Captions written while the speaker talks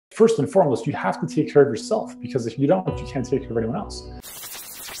first and foremost, you have to take care of yourself, because if you don't, you can't take care of anyone else.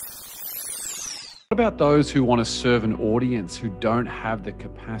 What about those who want to serve an audience who don't have the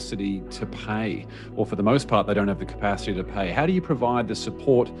capacity to pay, or for the most part, they don't have the capacity to pay? How do you provide the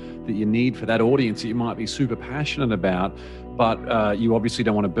support that you need for that audience that you might be super passionate about, but you obviously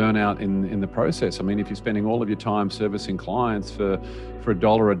don't want to burn out in the process? I mean, if you're spending all of your time servicing clients for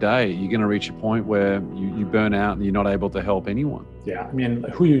 $1 a day, you're going to reach a point where you burn out and you're not able to help anyone. Yeah, I mean,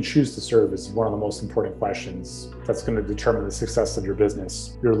 who you choose to serve is one of the most important questions that's going to determine the success of your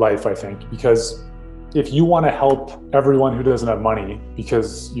business, your life, I think, because if you want to help everyone who doesn't have money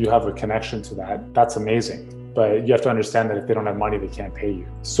because you have a connection to that, that's amazing. But you have to understand that if they don't have money, they can't pay you.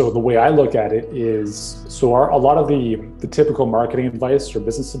 So the way I look at it is, a lot of the typical marketing advice or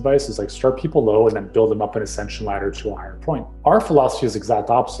business advice is like start people low and then build them up an ascension ladder to a higher point. Our philosophy is the exact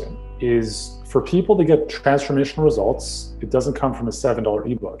opposite, is for people to get transformational results, it doesn't come from a $7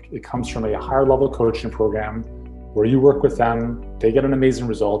 ebook. It comes from a higher level coaching program where you work with them, they get an amazing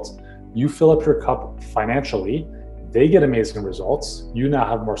result. You fill up your cup financially, they get amazing results. You now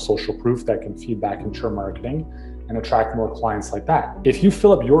have more social proof that can feed back into your marketing and attract more clients like that. If you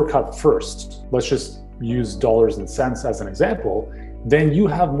fill up your cup first, let's just use dollars and cents as an example, then you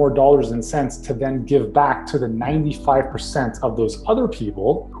have more dollars and cents to then give back to the 95% of those other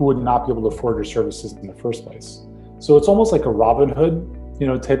people who would not be able to afford your services in the first place. So it's almost like a Robin Hood,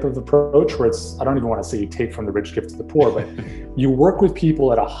 type of approach where I don't even want to say you take from the rich, give to the poor, but you work with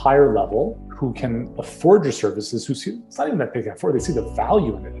people at a higher level who can afford your services, it's not even that they can afford, they see the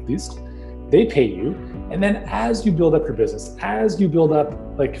value in it at least. They pay you. And then as you build up your business, as you build up,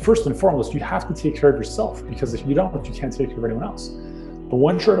 first and foremost, you have to take care of yourself, because if you don't, you can't take care of anyone else. But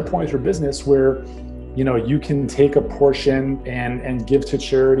once you're at a point with your business where you can take a portion and give to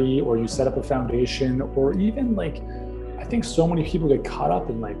charity, or you set up a foundation, or even I think so many people get caught up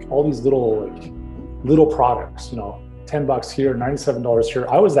in all these little products, $10 here, $97 here.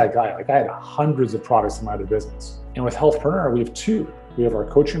 I was that guy. I had hundreds of products in my other business. And with Healthpreneur, we have two. We have our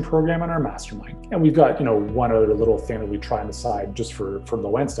coaching program and our mastermind. And we've got, one other little thing that we try on the side just for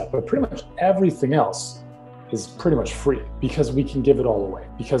low end stuff. But pretty much everything else is pretty much free, because we can give it all away,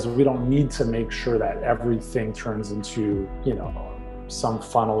 because we don't need to make sure that everything turns into, some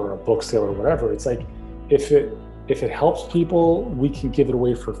funnel or a book sale or whatever. It's if it helps people, we can give it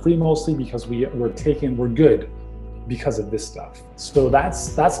away for free, mostly because we're good because of this stuff. So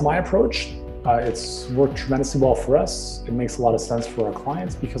that's my approach. It's worked tremendously well for us. It makes a lot of sense for our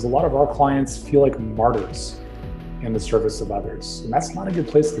clients, because a lot of our clients feel like martyrs in the service of others. And that's not a good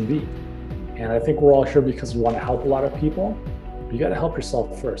place to be. And I think we're all here because we want to help a lot of people. But you got to help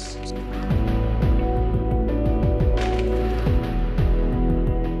yourself first.